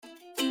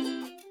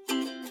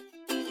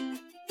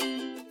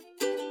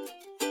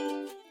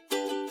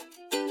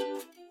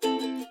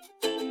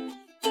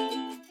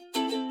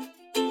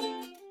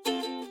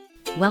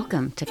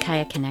Welcome to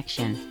Kaya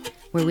Connection,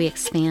 where we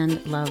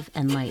expand love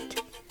and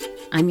light.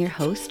 I'm your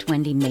host,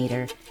 Wendy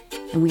Mader,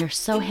 and we are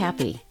so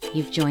happy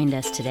you've joined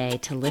us today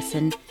to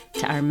listen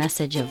to our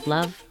message of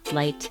love,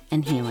 light,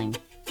 and healing.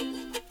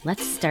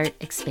 Let's start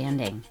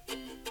expanding.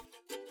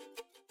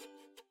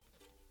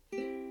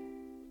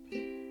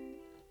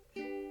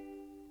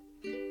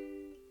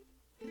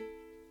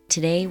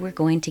 Today, we're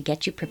going to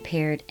get you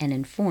prepared and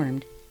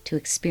informed to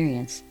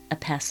experience a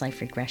past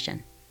life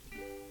regression.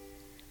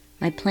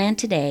 My plan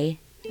today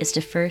is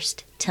to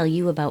first tell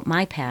you about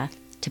my path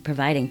to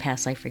providing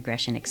past life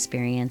regression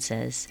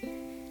experiences.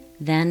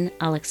 Then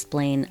I'll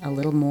explain a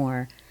little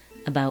more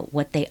about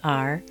what they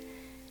are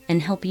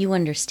and help you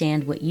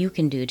understand what you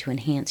can do to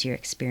enhance your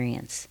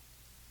experience.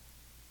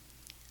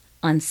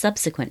 On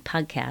subsequent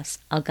podcasts,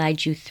 I'll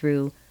guide you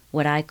through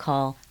what I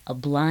call a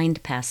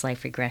blind past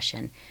life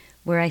regression,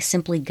 where I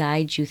simply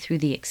guide you through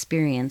the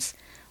experience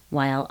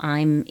while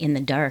I'm in the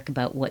dark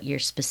about what you're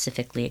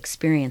specifically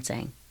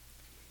experiencing.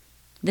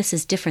 This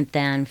is different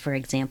than, for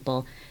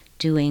example,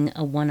 doing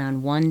a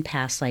one-on-one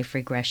past life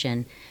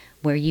regression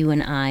where you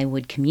and I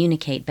would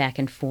communicate back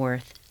and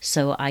forth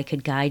so I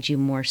could guide you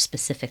more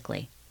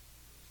specifically.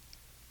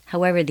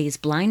 However, these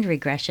blind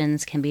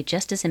regressions can be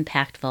just as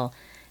impactful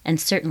and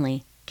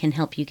certainly can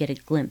help you get a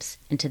glimpse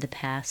into the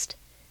past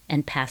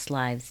and past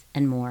lives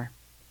and more.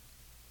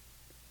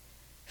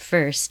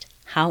 First,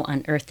 how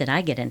on earth did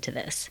I get into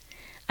this?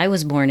 I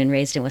was born and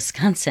raised in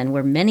Wisconsin,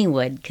 where many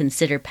would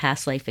consider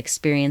past life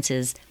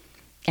experiences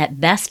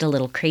at best a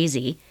little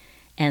crazy,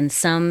 and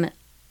some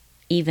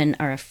even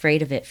are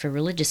afraid of it for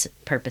religious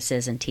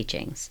purposes and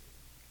teachings.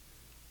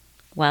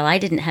 While I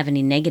didn't have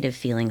any negative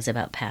feelings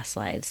about past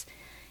lives,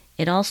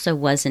 it also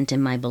wasn't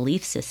in my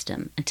belief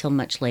system until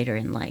much later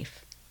in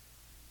life.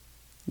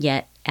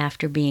 Yet,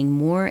 after being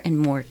more and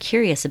more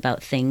curious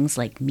about things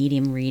like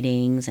medium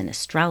readings and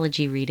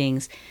astrology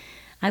readings,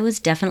 I was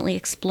definitely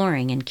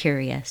exploring and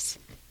curious.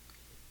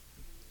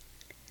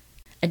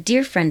 A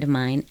dear friend of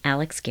mine,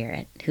 Alex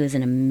Garrett, who is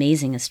an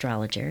amazing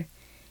astrologer,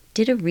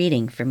 did a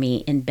reading for me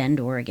in Bend,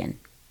 Oregon.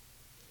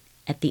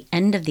 At the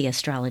end of the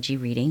astrology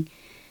reading,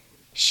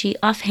 she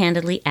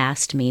offhandedly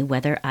asked me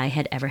whether I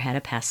had ever had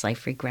a past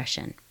life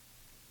regression.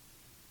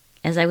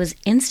 As I was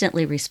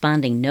instantly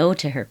responding no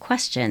to her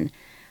question,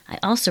 I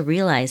also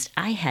realized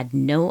I had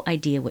no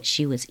idea what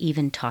she was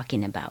even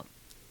talking about.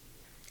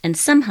 And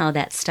somehow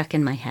that stuck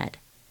in my head.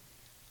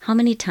 How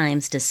many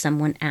times does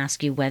someone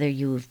ask you whether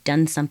you've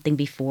done something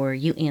before,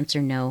 you answer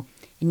no,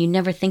 and you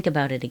never think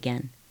about it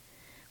again?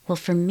 Well,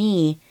 for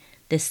me,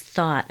 this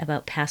thought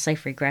about past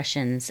life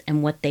regressions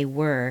and what they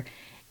were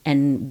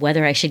and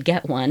whether I should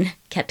get one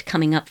kept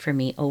coming up for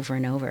me over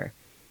and over.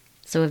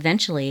 So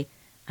eventually,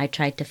 I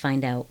tried to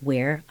find out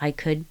where I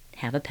could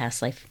have a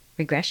past life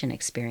regression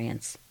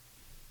experience.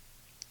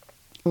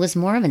 It was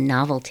more of a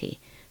novelty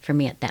for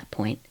me at that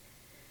point.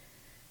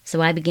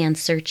 So I began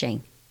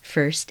searching.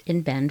 First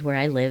in Bend, where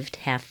I lived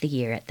half the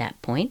year at that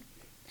point,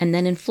 and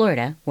then in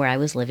Florida, where I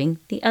was living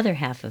the other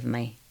half of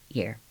my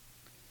year.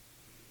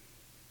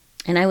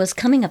 And I was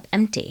coming up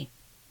empty.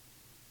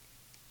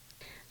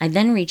 I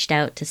then reached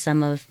out to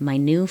some of my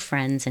new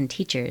friends and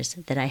teachers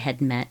that I had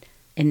met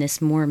in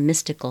this more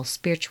mystical,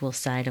 spiritual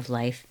side of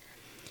life,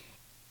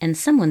 and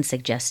someone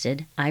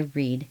suggested I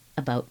read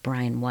about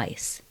Brian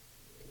Weiss.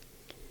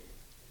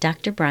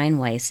 Dr. Brian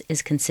Weiss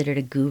is considered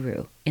a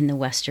guru in the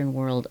Western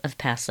world of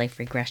past life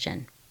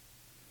regression.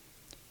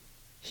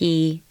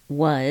 He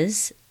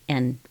was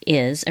and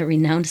is a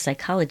renowned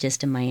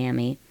psychologist in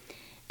Miami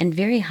and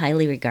very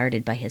highly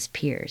regarded by his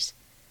peers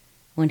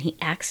when he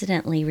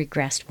accidentally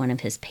regressed one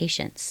of his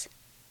patients.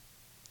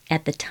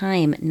 At the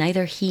time,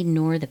 neither he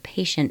nor the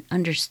patient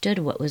understood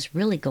what was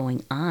really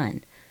going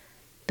on,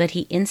 but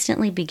he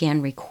instantly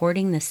began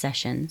recording the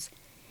sessions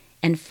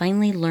and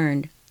finally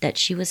learned that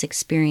she was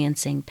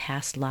experiencing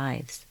past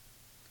lives.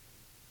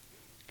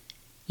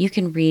 You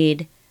can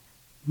read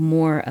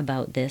more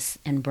about this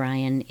and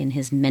Brian in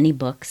his many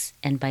books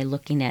and by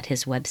looking at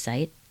his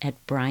website at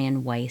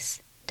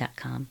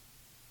brianweiss.com.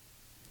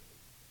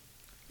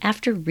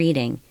 After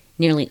reading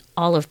nearly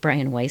all of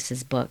Brian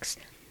Weiss's books,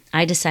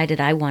 I decided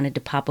I wanted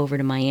to pop over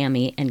to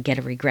Miami and get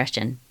a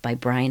regression by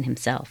Brian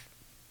himself.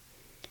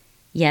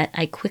 Yet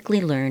I quickly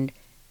learned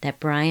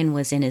that Brian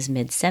was in his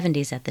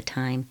mid-70s at the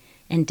time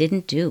and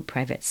didn't do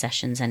private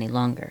sessions any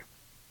longer.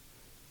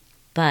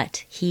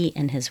 But he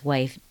and his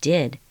wife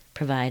did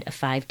provide a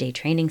 5-day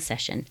training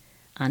session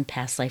on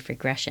past life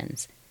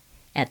regressions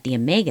at the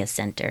Omega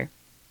Center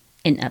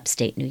in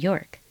upstate New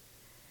York.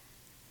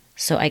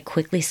 So I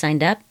quickly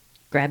signed up,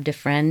 grabbed a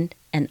friend,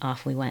 and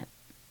off we went.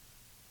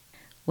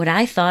 What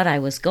I thought I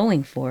was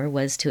going for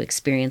was to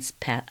experience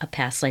a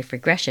past life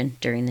regression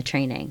during the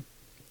training,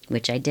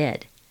 which I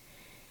did.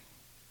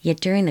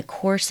 Yet during the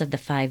course of the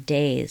 5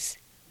 days,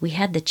 we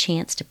had the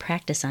chance to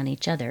practice on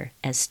each other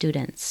as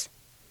students.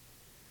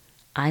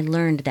 I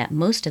learned that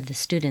most of the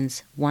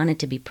students wanted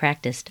to be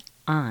practiced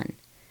on,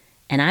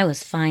 and I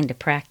was fine to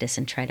practice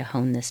and try to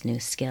hone this new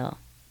skill.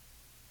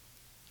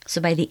 So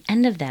by the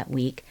end of that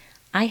week,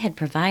 I had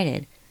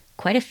provided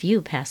quite a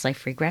few past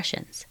life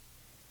regressions.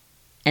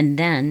 And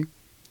then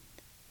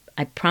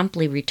I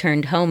promptly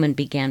returned home and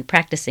began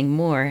practicing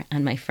more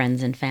on my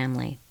friends and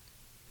family.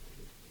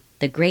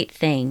 The great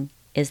thing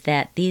is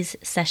that these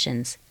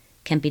sessions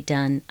can be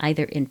done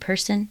either in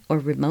person or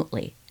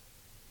remotely,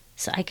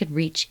 so I could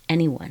reach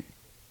anyone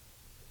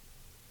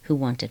who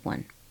wanted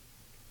one.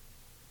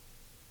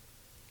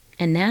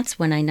 And that's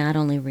when I not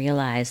only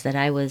realized that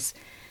I was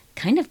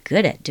kind of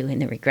good at doing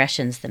the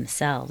regressions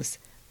themselves,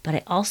 but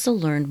I also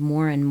learned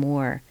more and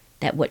more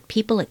that what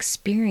people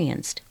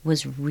experienced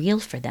was real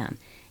for them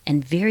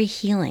and very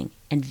healing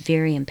and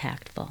very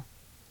impactful.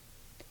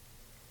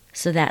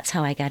 So that's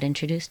how I got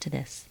introduced to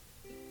this.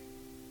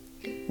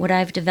 What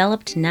I've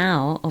developed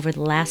now over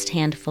the last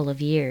handful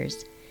of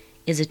years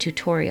is a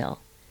tutorial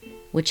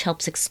which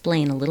helps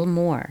explain a little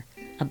more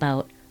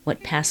about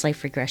what past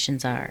life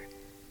regressions are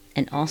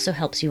and also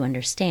helps you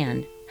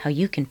understand how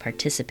you can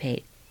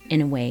participate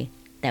in a way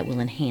that will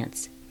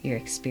enhance your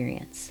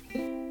experience.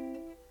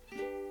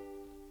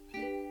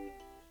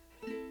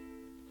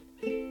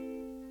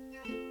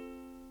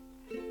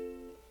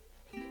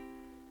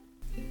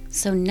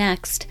 So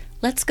next,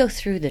 let's go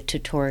through the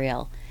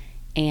tutorial,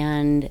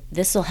 and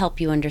this will help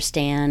you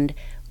understand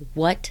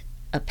what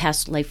a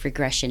past life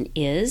regression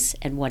is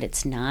and what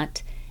it's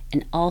not,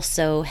 and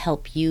also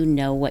help you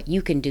know what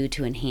you can do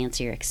to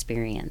enhance your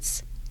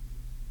experience.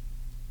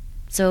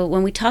 So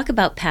when we talk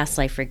about past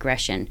life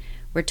regression,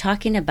 we're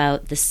talking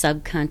about the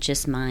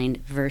subconscious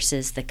mind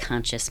versus the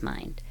conscious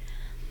mind.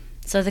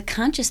 So the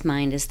conscious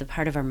mind is the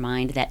part of our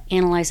mind that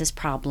analyzes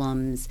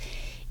problems,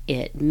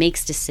 it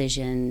makes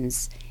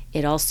decisions,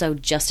 it also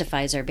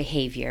justifies our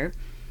behavior.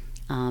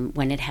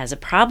 When it has a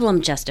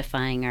problem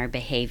justifying our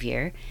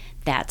behavior,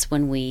 that's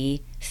when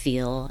we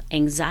feel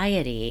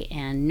anxiety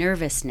and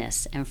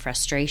nervousness and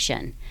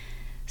frustration.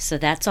 So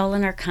that's all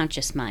in our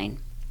conscious mind.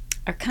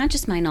 Our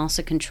conscious mind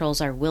also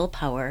controls our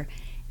willpower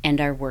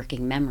and our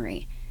working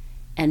memory.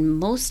 And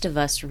most of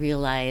us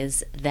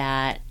realize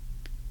that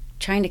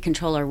trying to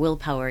control our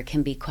willpower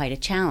can be quite a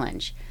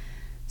challenge.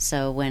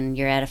 So when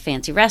you're at a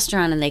fancy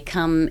restaurant and they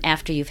come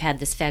after you've had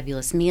this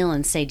fabulous meal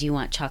and say, "Do you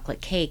want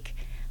chocolate cake?"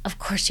 Of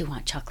course you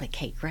want chocolate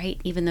cake, right?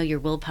 Even though your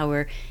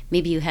willpower,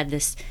 maybe you had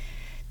this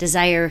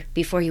desire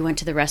before you went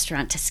to the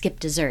restaurant to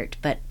skip dessert,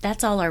 but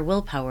that's all our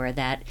willpower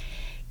that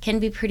can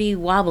be pretty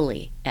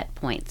wobbly at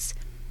points.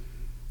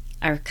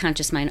 Our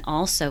conscious mind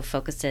also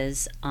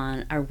focuses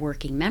on our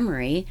working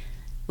memory,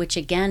 which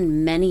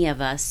again, many of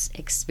us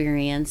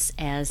experience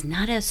as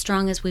not as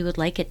strong as we would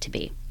like it to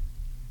be.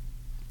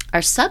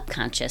 Our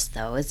subconscious,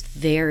 though, is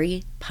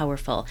very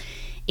powerful.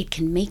 It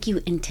can make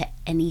you into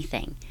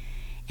anything.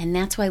 And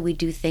that's why we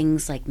do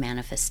things like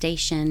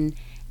manifestation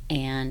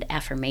and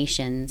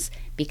affirmations,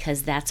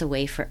 because that's a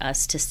way for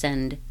us to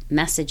send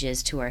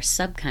messages to our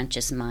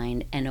subconscious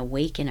mind and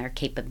awaken our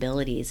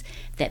capabilities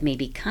that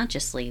maybe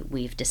consciously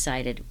we've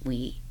decided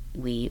we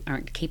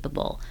aren't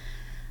capable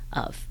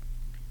of.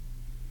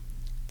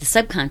 The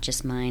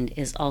subconscious mind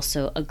is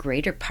also a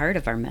greater part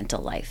of our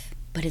mental life,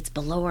 but it's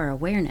below our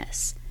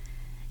awareness.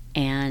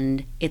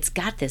 And it's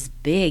got this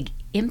big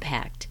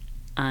impact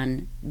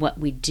on what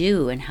we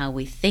do and how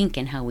we think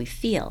and how we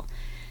feel.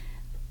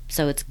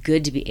 So it's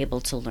good to be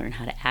able to learn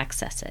how to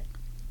access it.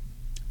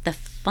 The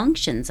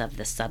functions of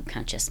the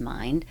subconscious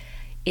mind,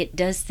 it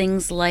does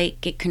things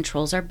like it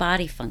controls our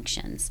body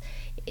functions.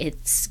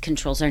 It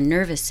controls our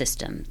nervous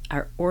system,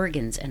 our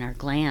organs, and our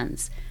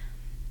glands.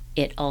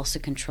 It also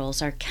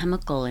controls our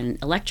chemical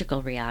and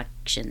electrical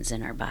reactions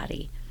in our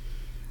body.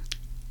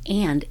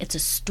 And it's a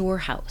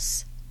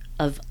storehouse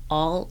of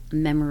all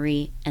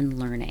memory and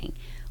learning.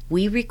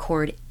 We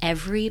record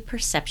every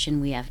perception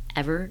we have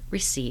ever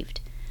received.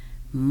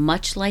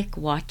 Much like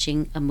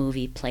watching a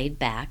movie played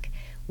back,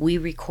 we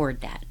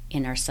record that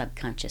in our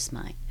subconscious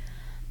mind.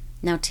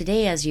 Now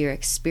today, as you're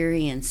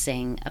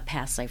experiencing a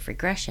past life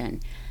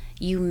regression,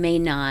 you may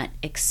not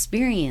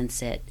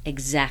experience it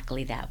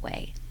exactly that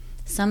way.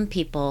 Some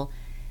people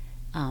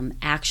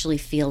actually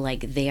feel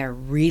like they are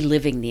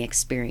reliving the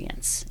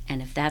experience.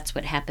 And if that's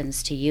what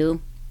happens to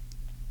you,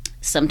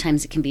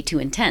 sometimes it can be too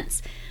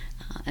intense.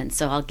 And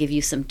so I'll give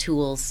you some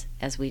tools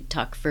as we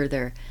talk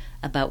further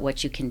about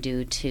what you can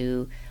do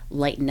to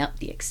lighten up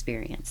the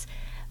experience.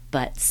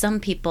 But some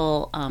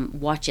people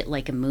watch it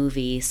like a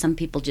movie. Some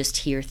people just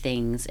hear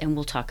things, and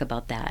we'll talk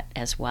about that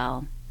as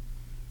well.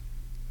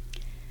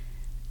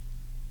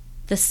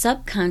 The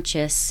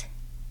subconscious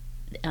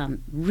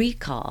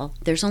recall,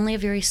 there's only a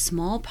very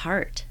small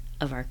part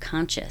of our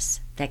conscious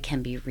that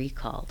can be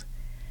recalled.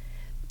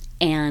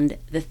 And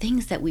the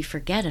things that we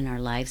forget in our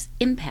lives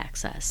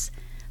impacts us.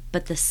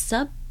 But the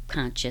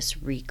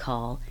subconscious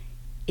recall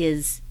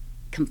is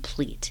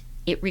complete.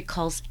 It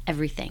recalls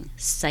everything: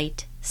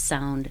 sight,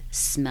 sound,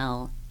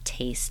 smell,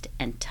 taste,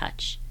 and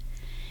touch.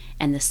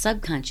 And the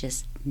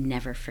subconscious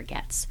never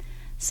forgets.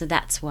 So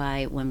that's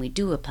why when we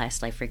do a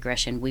past life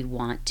regression, we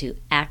want to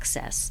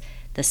access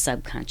the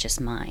subconscious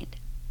mind.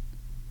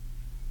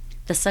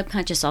 The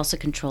subconscious also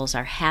controls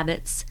our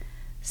habits.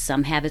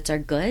 Some habits are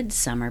good,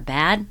 some are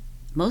bad.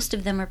 Most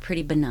of them are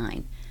pretty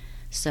benign.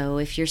 So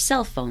if your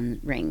cell phone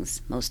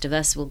rings, most of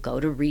us will go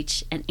to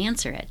reach and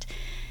answer it.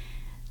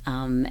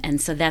 And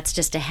so that's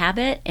just a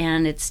habit,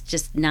 and it's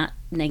just not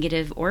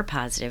negative or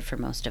positive for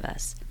most of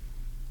us.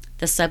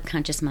 The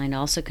subconscious mind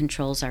also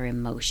controls our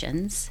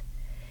emotions,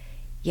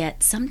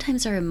 yet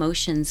sometimes our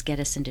emotions get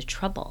us into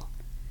trouble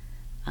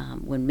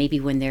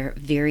when they're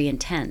very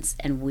intense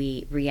and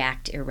we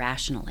react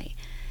irrationally.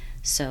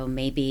 So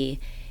maybe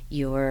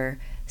your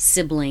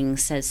sibling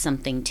says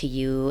something to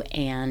you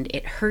and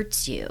it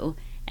hurts you,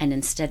 and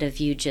instead of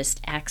you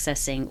just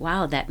accessing,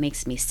 wow, that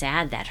makes me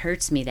sad, that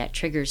hurts me, that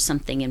triggers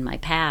something in my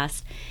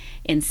past,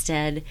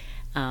 instead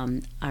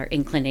our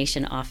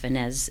inclination often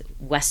as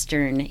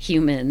Western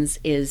humans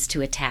is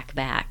to attack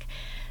back.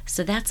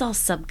 So that's all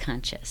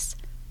subconscious.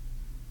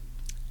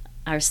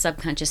 Our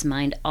subconscious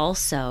mind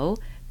also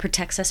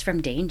protects us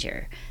from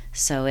danger.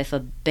 So if a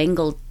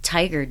Bengal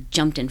tiger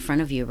jumped in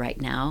front of you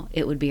right now,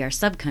 it would be our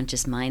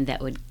subconscious mind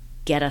that would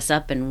get us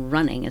up and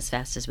running as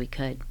fast as we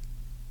could.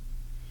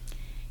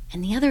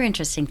 And the other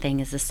interesting thing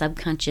is the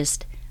subconscious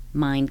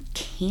mind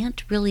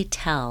can't really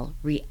tell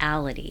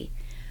reality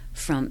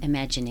from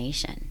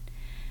imagination,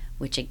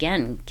 which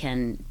again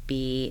can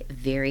be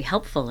very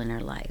helpful in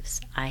our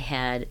lives. I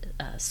had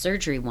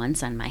surgery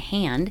once on my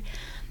hand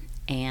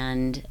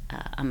and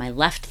on my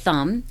left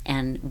thumb,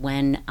 and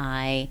when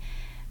I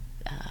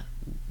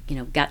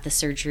got the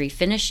surgery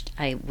finished,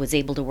 I was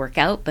able to work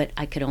out, but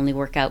I could only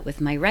work out with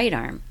my right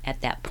arm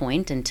at that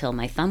point until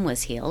my thumb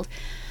was healed.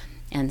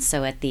 And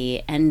so at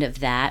the end of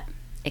that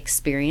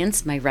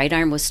experience, my right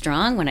arm was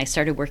strong. When I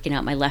started working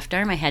out my left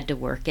arm, I had to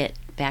work it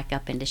back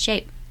up into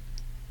shape.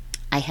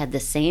 I had the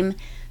same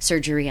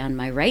surgery on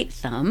my right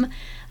thumb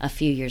a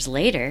few years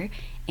later,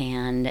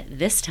 and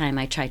this time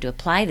I tried to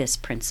apply this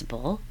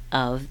principle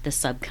of the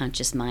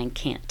subconscious mind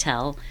can't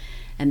tell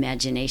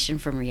imagination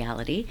from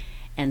reality.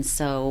 And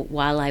so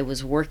while I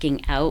was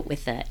working out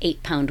with a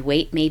 8-pound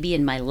weight maybe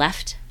in my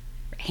left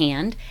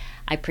hand,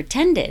 I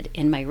pretended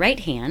in my right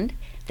hand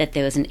that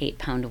there was an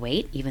 8-pound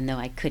weight, even though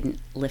I couldn't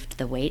lift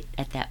the weight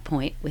at that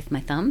point with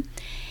my thumb.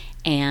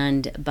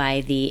 And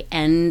by the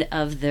end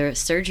of the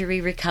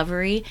surgery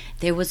recovery,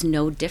 there was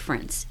no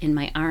difference in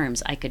my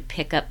arms. I could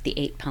pick up the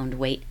 8-pound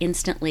weight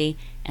instantly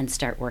and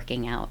start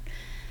working out.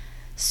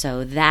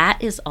 So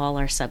that is all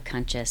our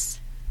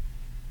subconscious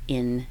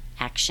in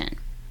action.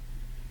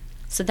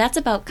 So that's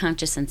about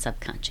conscious and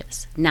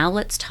subconscious. Now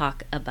let's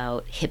talk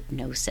about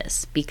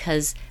hypnosis,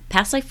 because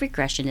past life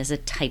regression is a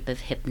type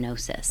of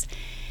hypnosis.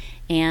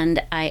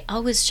 And I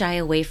always shy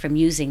away from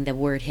using the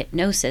word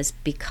hypnosis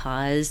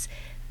because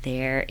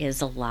there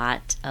is a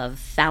lot of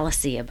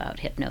fallacy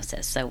about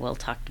hypnosis. So we'll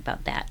talk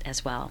about that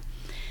as well.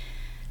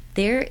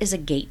 There is a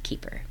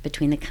gatekeeper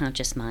between the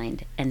conscious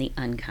mind and the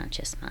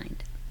unconscious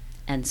mind.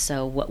 And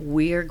so what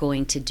we're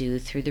going to do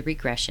through the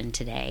regression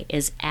today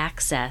is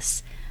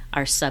access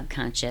our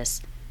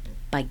subconscious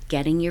by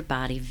getting your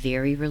body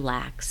very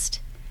relaxed,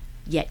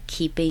 yet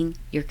keeping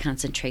your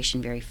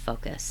concentration very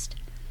focused.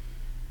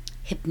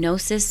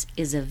 Hypnosis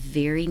is a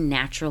very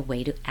natural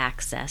way to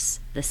access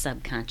the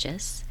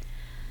subconscious,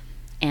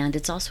 and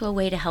it's also a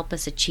way to help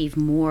us achieve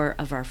more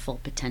of our full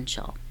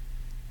potential.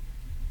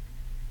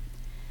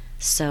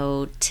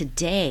 So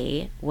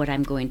today, what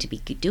I'm going to be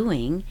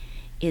doing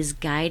is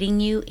guiding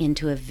you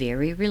into a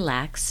very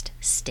relaxed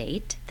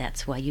state.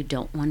 That's why you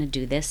don't want to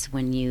do this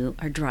when you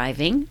are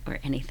driving or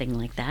anything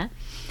like that.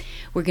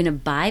 We're going to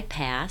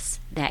bypass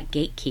that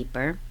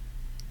gatekeeper,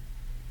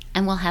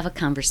 and we'll have a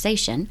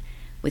conversation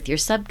with your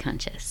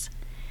subconscious.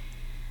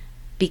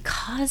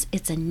 Because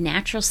it's a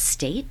natural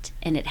state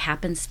and it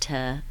happens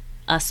to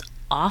us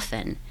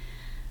often,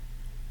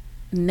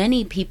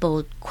 many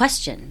people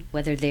question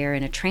whether they're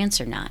in a trance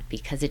or not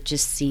because it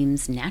just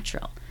seems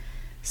natural.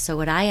 So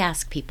what I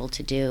ask people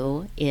to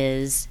do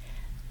is,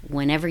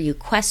 whenever you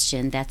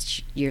question,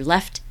 that's your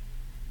left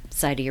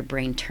side of your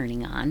brain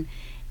turning on,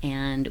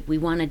 and we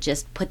want to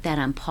just put that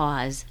on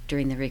pause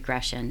during the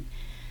regression.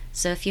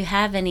 So if you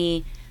have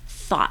any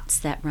thoughts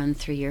that run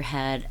through your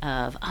head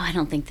of, oh, I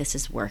don't think this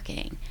is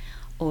working,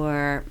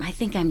 or I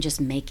think I'm just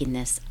making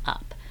this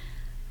up,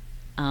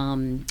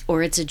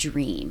 or it's a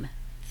dream,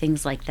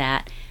 things like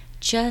that,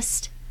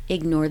 just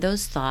ignore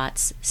those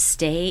thoughts,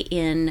 stay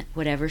in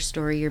whatever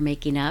story you're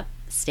making up,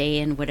 stay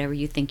in whatever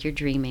you think you're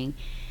dreaming,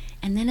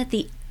 and then at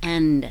the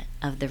end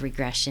of the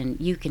regression,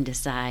 you can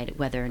decide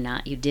whether or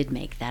not you did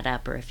make that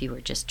up or if you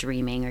were just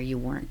dreaming or you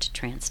weren't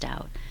tranced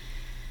out.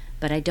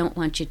 But I don't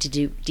want you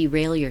to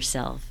derail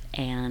yourself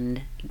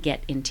and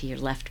get into your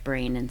left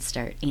brain and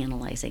start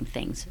analyzing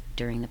things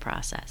during the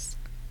process.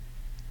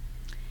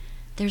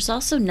 There's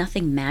also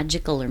nothing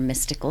magical or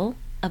mystical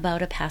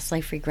about a past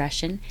life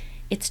regression.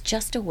 It's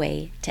just a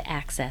way to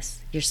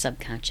access your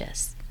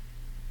subconscious.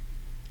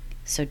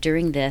 So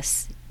during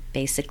this,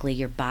 basically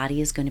your body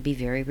is going to be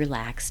very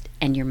relaxed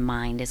and your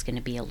mind is going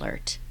to be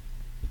alert.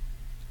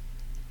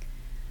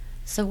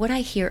 So what I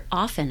hear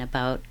often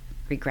about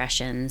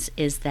regressions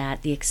is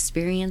that the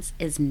experience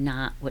is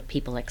not what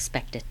people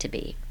expect it to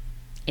be.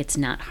 It's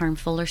not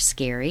harmful or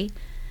scary.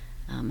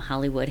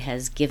 Hollywood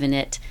has given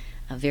it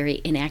a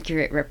very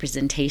inaccurate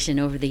representation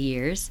over the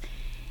years.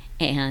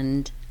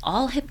 And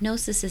all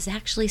hypnosis is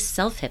actually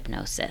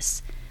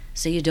self-hypnosis.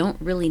 So you don't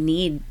really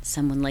need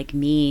someone like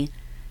me,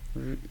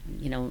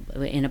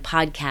 in a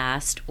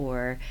podcast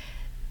or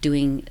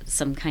doing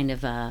some kind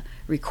of a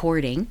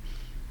recording.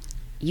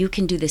 You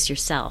can do this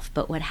yourself.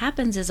 But what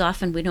happens is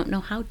often we don't know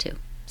how to.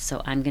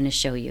 So I'm going to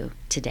show you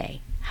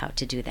today how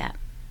to do that.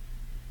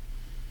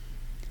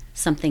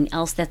 Something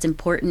else that's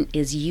important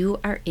is you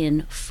are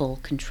in full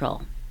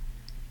control.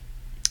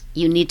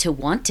 You need to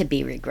want to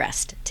be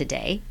regressed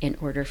today in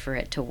order for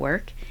it to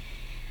work.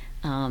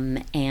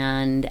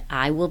 And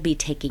I will be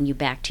taking you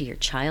back to your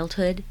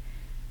childhood,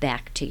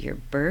 back to your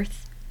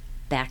birth,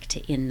 back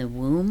to in the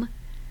womb,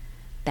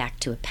 back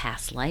to a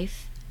past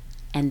life,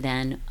 and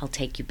then I'll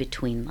take you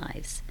between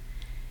lives.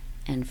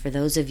 And for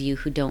those of you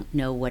who don't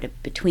know what a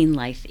between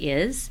life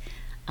is,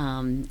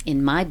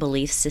 in my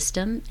belief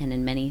system and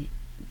in many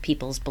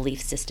people's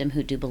belief system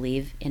who do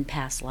believe in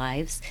past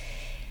lives,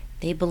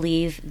 they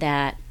believe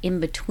that in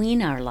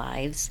between our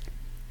lives,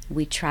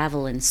 we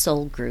travel in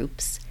soul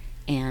groups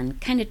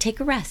and kind of take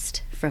a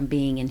rest from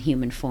being in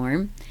human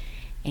form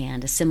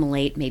and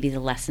assimilate maybe the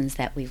lessons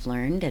that we've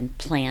learned and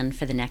plan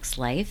for the next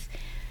life.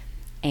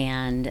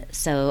 And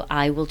so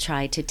I will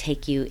try to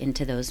take you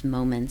into those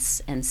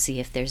moments and see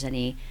if there's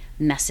any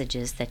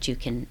messages that you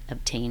can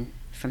obtain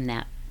from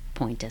that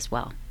point as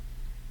well.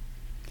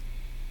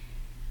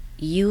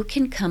 You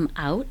can come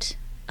out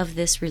of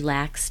this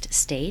relaxed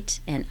state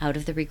and out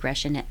of the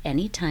regression at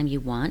any time you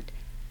want,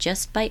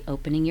 just by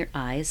opening your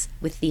eyes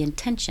with the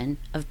intention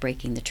of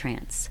breaking the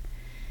trance.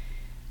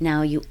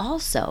 Now you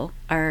also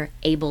are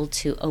able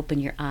to open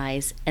your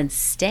eyes and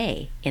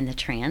stay in the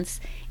trance.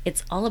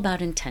 It's all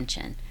about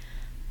intention.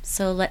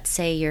 So let's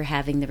say you're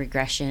having the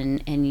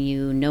regression and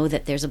you know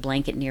that there's a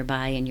blanket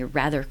nearby and you're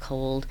rather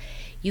cold.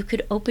 You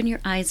could open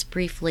your eyes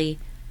briefly,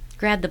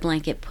 grab the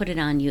blanket, put it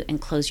on you,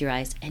 and close your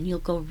eyes, and you'll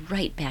go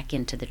right back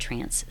into the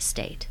trance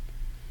state.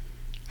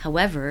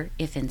 However,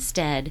 if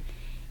instead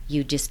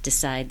you just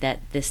decide that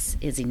this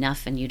is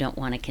enough and you don't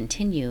want to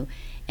continue,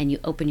 and you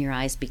open your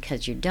eyes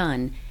because you're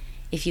done,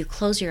 if you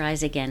close your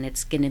eyes again,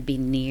 it's going to be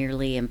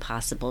nearly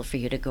impossible for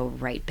you to go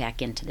right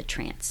back into the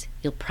trance.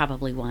 You'll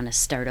probably want to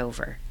start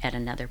over at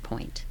another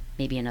point,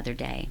 maybe another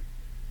day.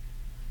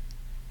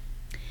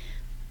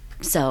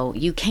 So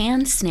you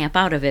can snap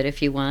out of it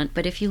if you want,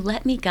 but if you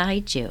let me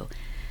guide you,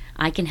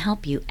 I can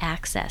help you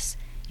access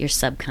your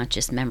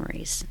subconscious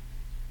memories.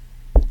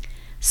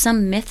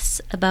 Some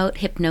myths about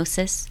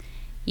hypnosis: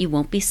 you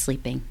won't be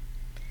sleeping.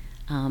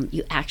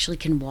 You actually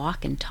can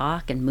walk and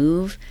talk and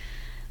move,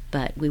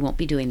 but we won't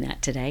be doing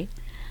that today.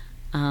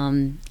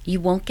 You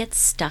won't get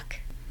stuck,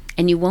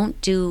 and you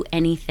won't do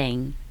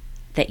anything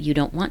that you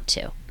don't want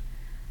to.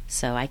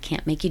 So I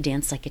can't make you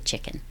dance like a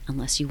chicken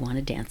unless you want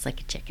to dance like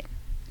a chicken.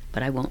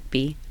 But I won't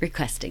be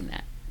requesting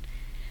that.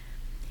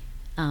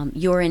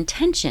 Your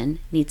intention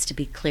needs to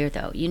be clear,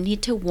 though. You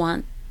need to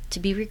want to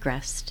be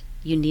regressed.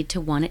 You need to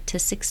want it to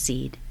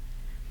succeed.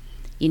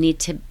 You need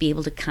to be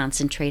able to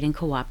concentrate and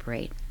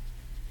cooperate.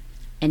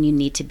 And you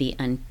need to be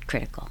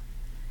uncritical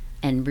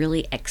and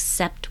really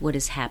accept what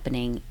is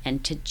happening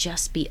and to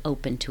just be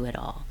open to it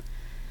all.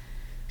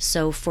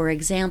 So, for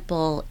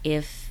example,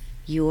 if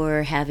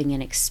you're having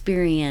an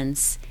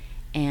experience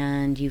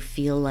and you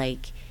feel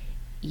like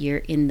you're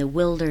in the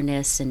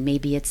wilderness and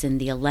maybe it's in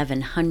the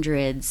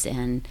 1100s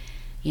and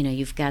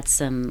you've got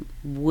some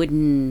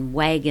wooden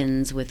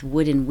wagons with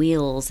wooden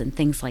wheels and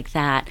things like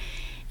that,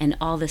 and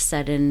all of a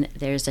sudden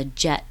there's a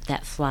jet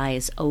that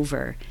flies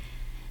over.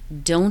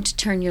 Don't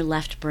turn your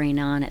left brain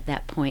on at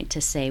that point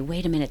to say,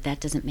 wait a minute, that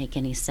doesn't make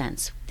any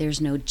sense. There's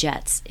no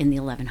jets in the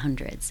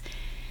 1100s.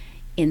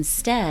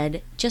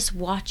 Instead, just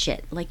watch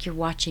it like you're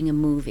watching a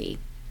movie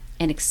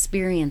and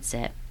experience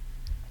it.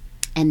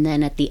 And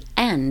then at the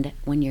end,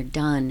 when you're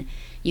done,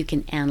 you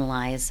can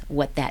analyze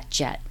what that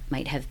jet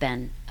might have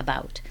been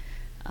about.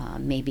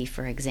 Maybe,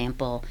 for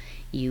example,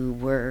 you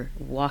were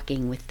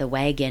walking with the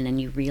wagon and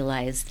you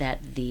realize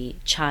that the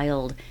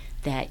child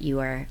that you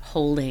are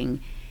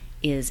holding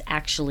is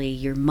actually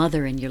your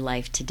mother in your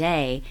life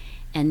today,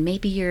 and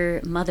maybe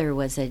your mother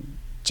was a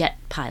jet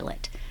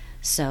pilot.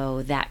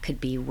 So that could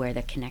be where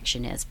the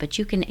connection is. But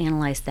you can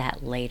analyze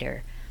that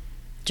later.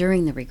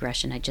 During the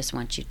regression, I just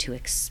want you to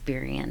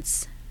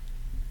experience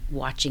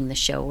watching the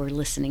show or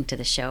listening to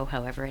the show,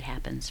 however it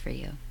happens for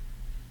you.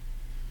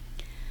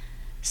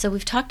 So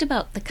we've talked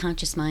about the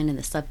conscious mind and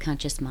the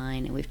subconscious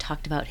mind, and we've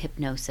talked about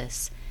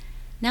hypnosis.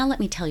 Now let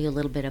me tell you a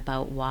little bit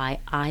about why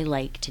I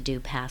like to do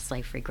past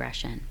life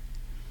regression.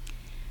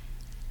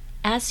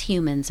 As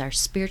humans, our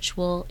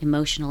spiritual,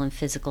 emotional, and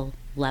physical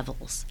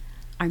levels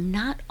are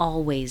not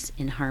always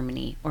in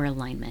harmony or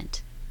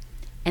alignment.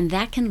 And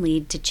that can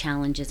lead to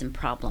challenges and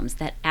problems.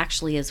 That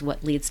actually is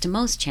what leads to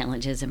most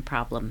challenges and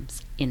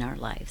problems in our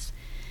lives.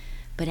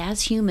 But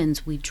as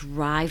humans, we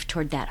drive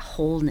toward that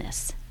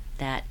wholeness,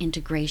 that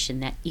integration,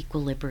 that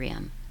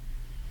equilibrium.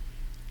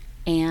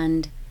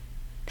 And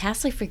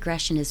past life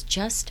regression is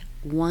just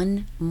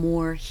one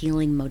more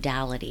healing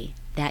modality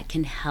that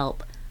can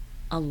help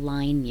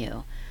align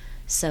you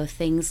So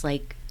things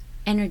like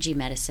energy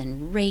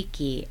medicine,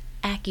 Reiki,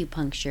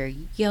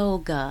 acupuncture,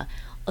 yoga,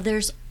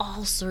 there's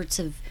all sorts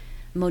of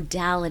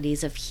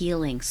modalities of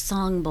healing,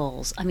 song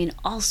bowls,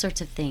 all sorts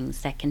of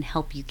things that can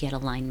help you get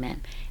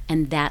alignment.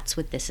 And that's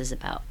what this is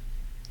about.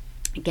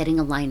 Getting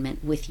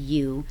alignment with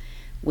you,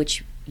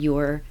 which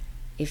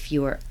if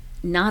you're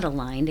not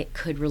aligned, it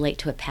could relate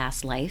to a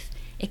past life.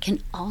 It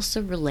can also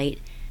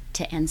relate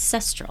to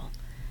ancestral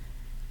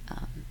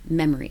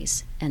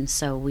memories. And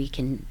so we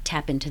can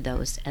tap into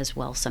those as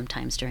well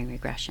sometimes during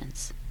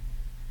regressions.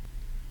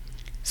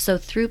 So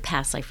through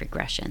past life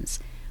regressions,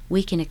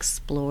 we can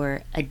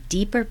explore a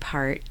deeper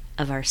part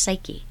of our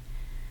psyche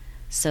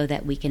so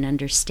that we can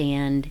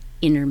understand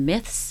inner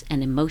myths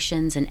and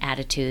emotions and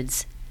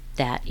attitudes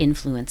that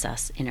influence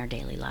us in our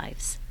daily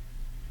lives.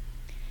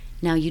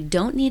 Now, you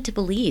don't need to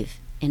believe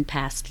in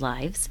past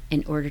lives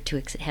in order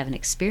to have an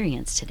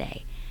experience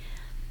today.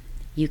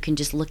 You can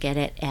just look at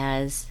it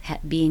as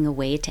being a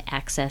way to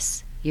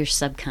access your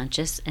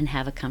subconscious and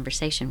have a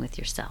conversation with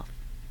yourself.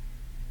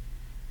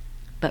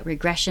 But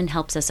regression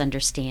helps us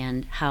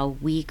understand how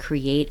we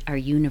create our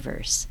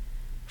universe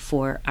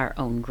for our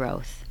own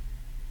growth.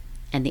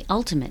 And the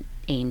ultimate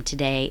aim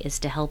today is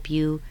to help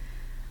you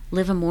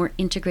live a more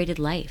integrated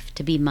life,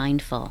 to be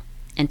mindful,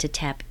 and to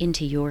tap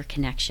into your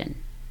connection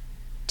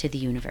to the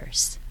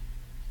universe.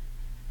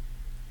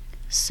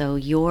 So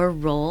your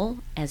role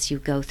as you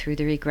go through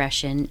the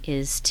regression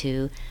is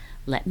to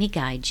let me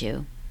guide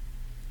you.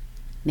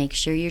 Make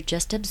sure you're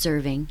just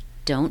observing.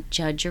 Don't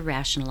judge or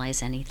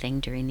rationalize anything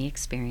during the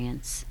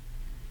experience.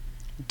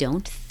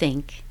 Don't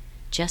think,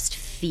 just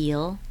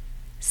feel,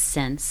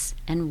 sense,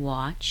 and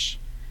watch.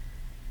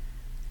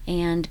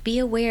 And be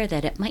aware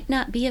that it might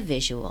not be a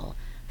visual.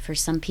 For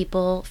some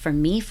people, for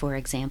me, for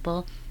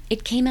example,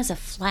 it came as a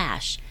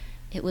flash.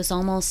 It was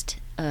almost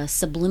a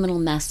subliminal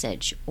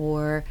message,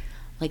 or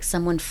like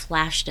someone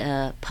flashed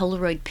a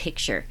Polaroid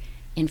picture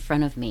in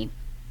front of me.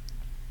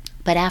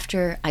 But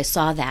after I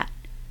saw that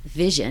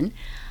vision,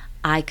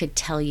 I could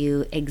tell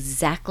you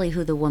exactly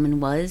who the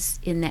woman was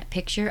in that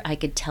picture. I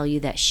could tell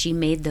you that she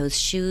made those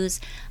shoes.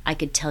 I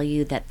could tell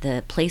you that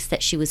the place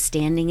that she was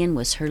standing in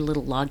was her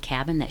little log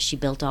cabin that she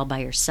built all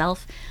by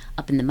herself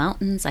up in the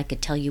mountains. I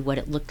could tell you what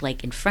it looked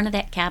like in front of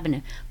that cabin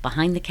and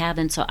behind the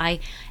cabin. So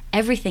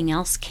everything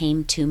else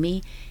came to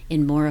me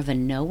in more of a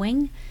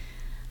knowing,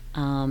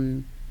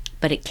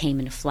 but it came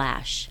in a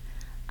flash.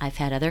 I've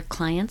had other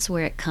clients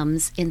where it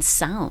comes in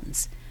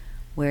sounds,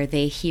 where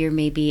they hear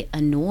maybe a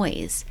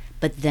noise,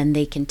 but then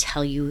they can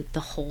tell you the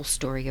whole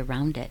story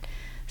around it.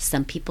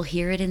 Some people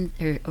hear it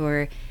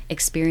or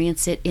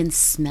experience it in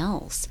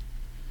smells.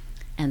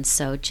 And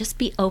so just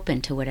be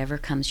open to whatever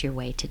comes your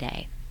way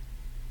today.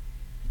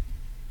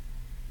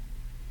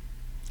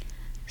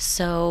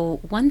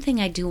 So one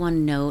thing I do want to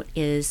note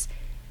is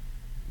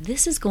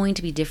this is going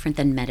to be different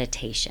than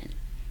meditation.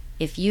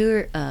 If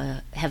you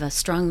have a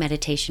strong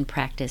meditation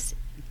practice,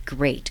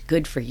 great,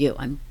 good for you.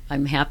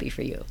 I'm happy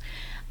for you.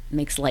 It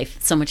makes life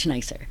so much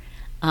nicer.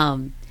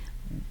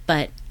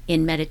 But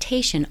in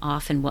meditation,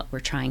 often what we're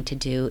trying to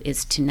do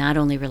is to not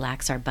only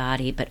relax our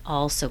body, but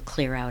also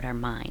clear out our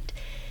mind.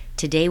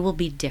 Today will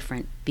be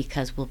different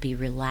because we'll be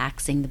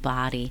relaxing the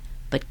body,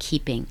 but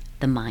keeping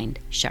the mind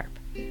sharp.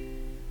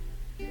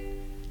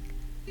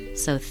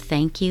 So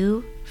thank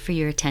you for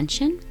your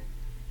attention.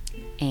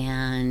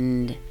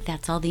 And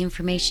that's all the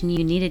information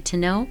you needed to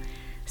know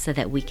so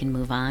that we can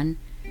move on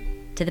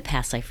to the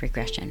past life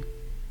regression.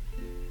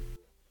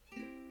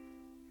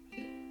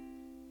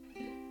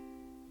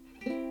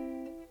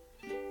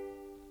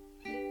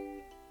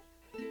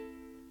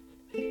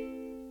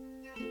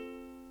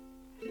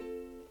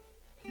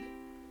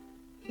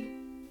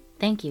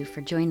 Thank you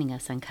for joining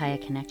us on Kaya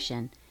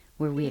Connection,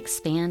 where we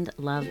expand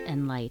love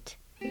and light.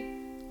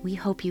 We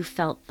hope you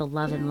felt the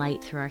love and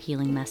light through our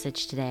healing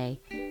message today.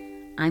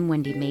 I'm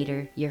Wendy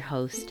Mader, your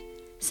host,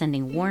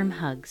 sending warm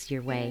hugs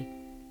your way.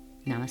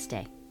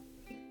 Namaste.